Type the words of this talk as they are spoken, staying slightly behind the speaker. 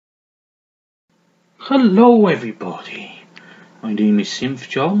Hello everybody, my name is Synth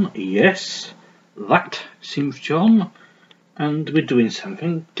John, yes, that Synth John, and we're doing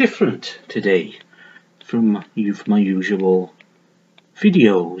something different today from my usual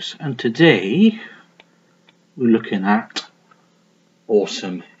videos, and today we're looking at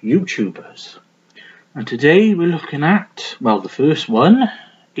awesome YouTubers, and today we're looking at, well, the first one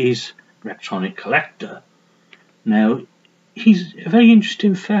is Retronic Collector. Now, he's a very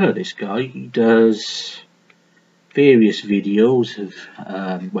interesting fella, this guy. He does various videos of,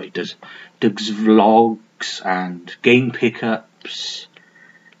 he does Doug's vlogs and game pickups.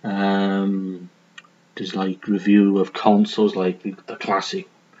 Does like review of consoles like the classic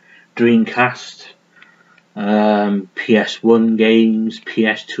Dreamcast, PS1 games,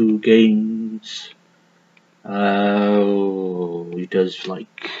 PS2 games. He does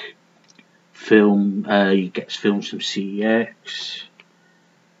like film, he gets films from CEX.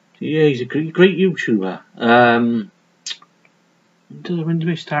 Yeah, he's a great YouTuber. When did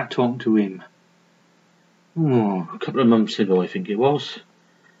we start talking to him? Oh, a couple of months ago, I think it was.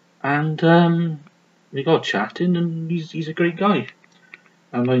 And we got chatting, and he's a great guy.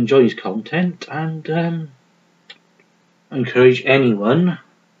 And I enjoy his content, and I encourage anyone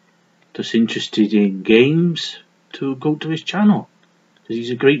that's interested in games to go to his channel, because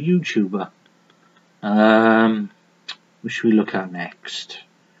he's a great YouTuber. What should we look at next?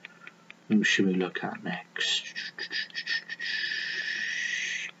 Who should we look at next?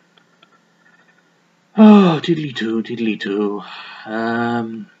 Oh, diddly do. Oh, I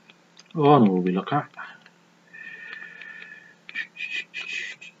know what we look at.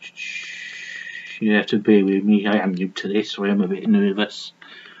 You have to bear with me. I am new to this, so I am a bit nervous.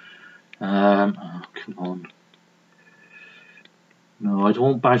 Oh, come on. No, I don't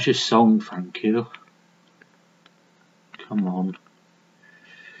want Badger's song, thank you. Come on.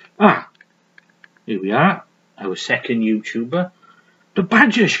 Ah, here we are. Our second YouTuber, The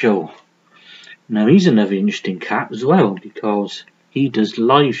Badger Show. Now, he's another interesting cat as well, because he does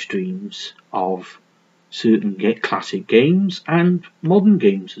live streams of certain classic games and modern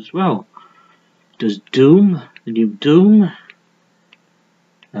games as well. Does Doom, the new Doom,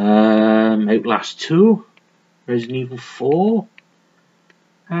 Outlast 2, Resident Evil 4,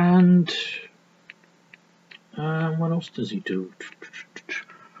 and what else does he do?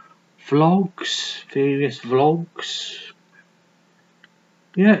 Vlogs, various vlogs.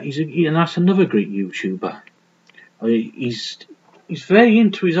 Yeah, and that's another great YouTuber. He's very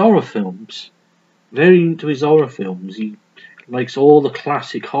into his horror films. He likes all the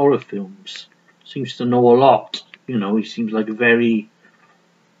classic horror films. Seems to know a lot. You know, he seems like a very,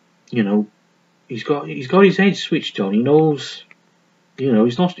 you know, he's got his head switched on. He knows, you know,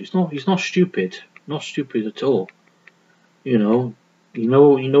 he's not stupid. Not stupid at all. You know, he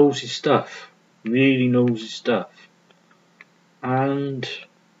knows his stuff. Really knows his stuff. And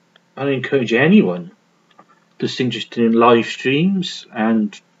I encourage anyone that's interested in live streams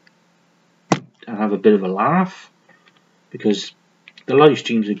and have a bit of a laugh, because the live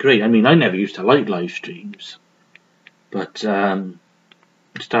streams are great. I mean, I never used to like live streams, but I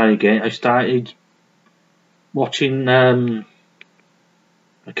started watching.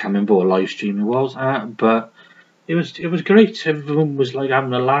 I can't remember what live stream it was, but it was great. Everyone was like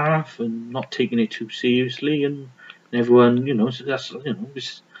having a laugh and not taking it too seriously, and everyone, you know, so that's, you know,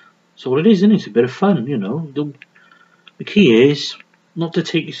 that's all it is, isn't it? It's a bit of fun, you know. The key is not to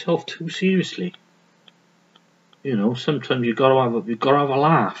take yourself too seriously. You know, sometimes you've got to have a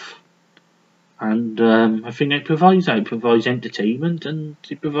laugh, and I think it provides entertainment, and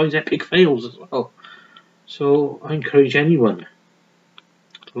it provides epic fails as well. So I encourage anyone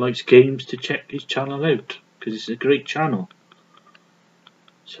who likes games to check his channel out, because it's a great channel.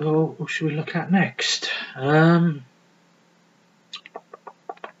 So what should we look at next? Let's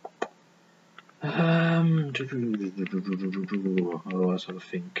have a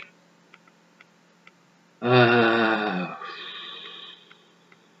think. Let's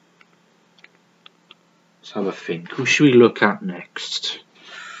have a think. Who should we look at next?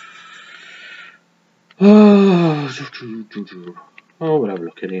 We'll have a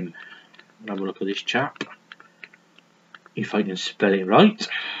look at him. We'll have a look at this chap. If I can spell it right.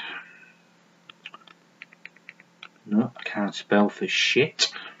 No, I can't spell for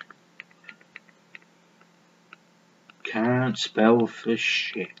shit. Can't spell for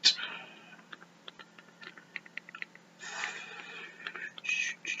shit.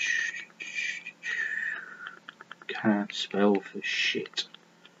 Can't spell for shit.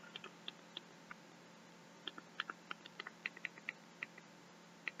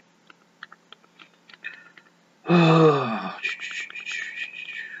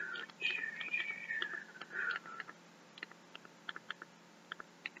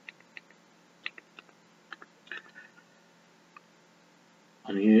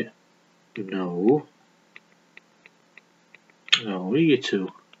 And here, no, where are you two?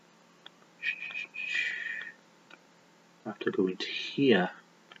 I have to go into here.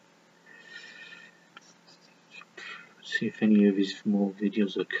 See if any of his more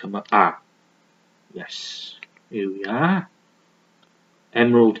videos will come up. Ah, yes, here we are.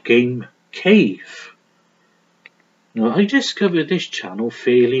 Emerald Game Cave. Now, I discovered this channel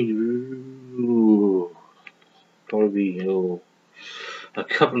fairly, probably a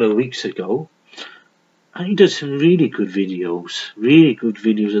couple of weeks ago. And he does some really good videos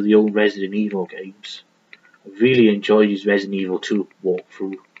of the old Resident Evil games. I really enjoyed his Resident Evil 2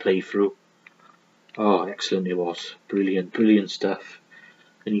 walkthrough, playthrough. Oh, excellent it was. Brilliant stuff.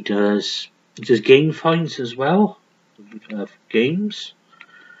 And he does game finds as well, of games.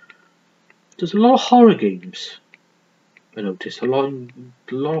 There's a lot of horror games. I noticed a lot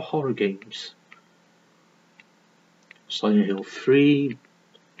of horror games. Silent Hill 3,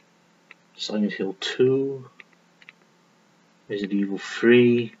 Silent Hill 2, Resident Evil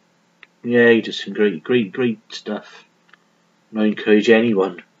 3. Yeah, he does some great stuff. And I encourage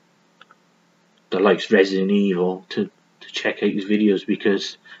anyone that likes Resident Evil to check out his videos,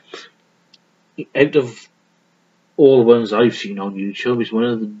 because out of all the ones I've seen on YouTube, it's one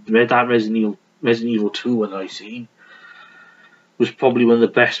of that Resident Evil 2 one I've seen was probably one of the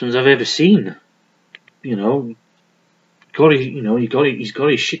best ones I've ever seen. You know, he's got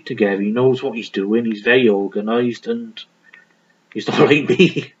his shit together. He knows what he's doing. He's very organised, and he's not like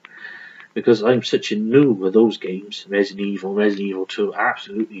me, because I'm such a noob with those games. Resident Evil 2,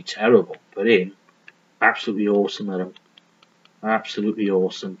 absolutely terrible. But him, absolutely awesome at them. Absolutely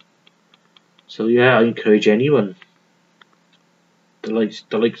awesome. So yeah, I encourage anyone that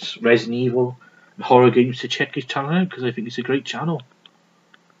likes Resident Evil and horror games to check his channel out, because I think it's a great channel.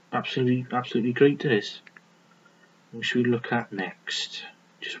 Absolutely great it is. What should we look at next?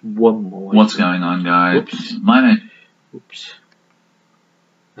 Just one more. What's going on, guys? Oops. My name. Oops.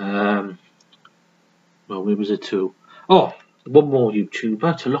 Well, where was it to? Oh, one more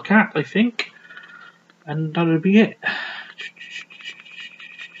YouTuber to look at, I think. And that'll be it.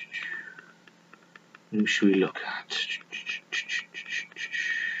 Who should we look at?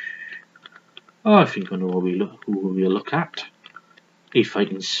 Oh, I think I know who we'll look at. If I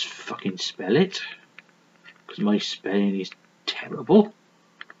can fucking spell it. Because my spelling is terrible.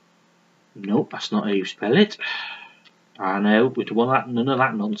 Nope, that's not how you spell it. I know, we don't want none of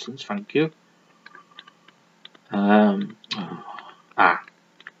that nonsense, thank you. Yeah.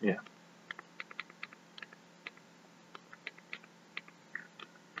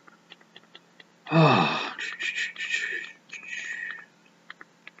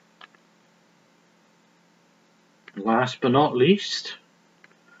 Last but not least,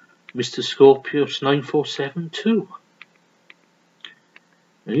 Mr. Scorpius 9472.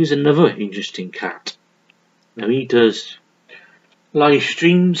 Now here's another interesting cat. Now he does live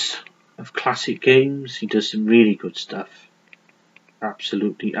streams of classic games. He does some really good stuff.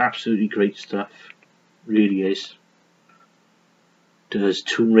 Absolutely great stuff. Really is. Does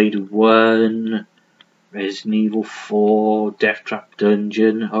Tomb Raider 1, Resident Evil 4, Death Trap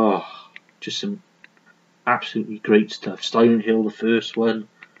Dungeon. Oh, just some absolutely great stuff. Silent Hill, the first one.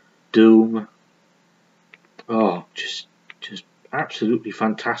 Doom. Oh, just absolutely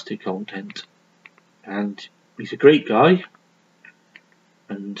fantastic content. And he's a great guy.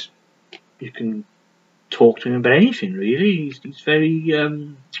 And you can talk to him about anything, really. He's very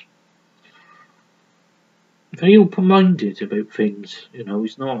open-minded about things. You know,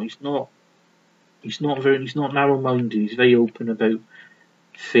 he's not narrow-minded. He's very open about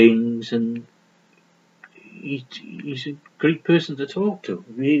things, and he's a great person to talk to.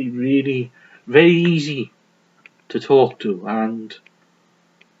 Really very easy to talk to, and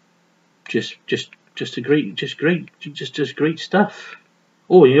just great stuff.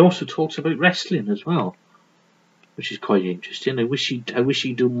 Oh, he also talks about wrestling as well, which is quite interesting. I wish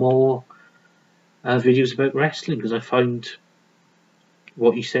he'd do more videos about wrestling, because I find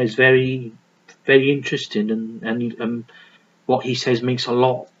what he says very interesting, and what he says makes a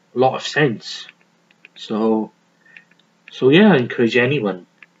lot of sense. So yeah, I encourage anyone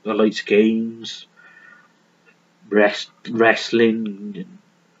that likes games, wrestling, and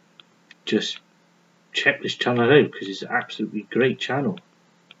just check this channel out, because it's an absolutely great channel.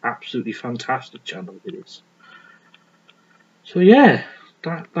 Absolutely fantastic channel it is. So yeah,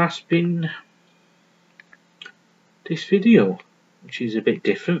 that's been this video, which is a bit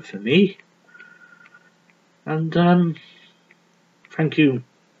different for me. And thank you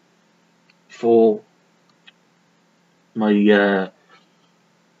for my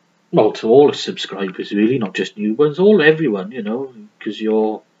well, to all the subscribers really, not just new ones, everyone, you know, because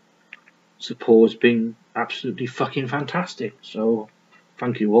your support has been absolutely fucking fantastic. So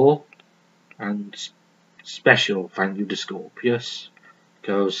thank you all, and special thank you to Scorpius,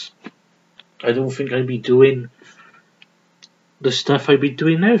 because I don't think I'd be doing the stuff I'd be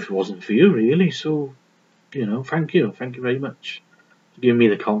doing now if it wasn't for you, really. So, you know, thank you very much for giving me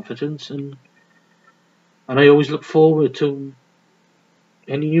the confidence, and I always look forward to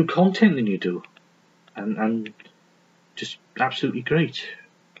any new content that you do, and just absolutely great.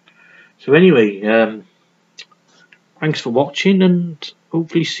 So anyway, thanks for watching, and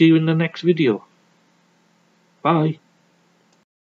hopefully see you in the next video. Bye.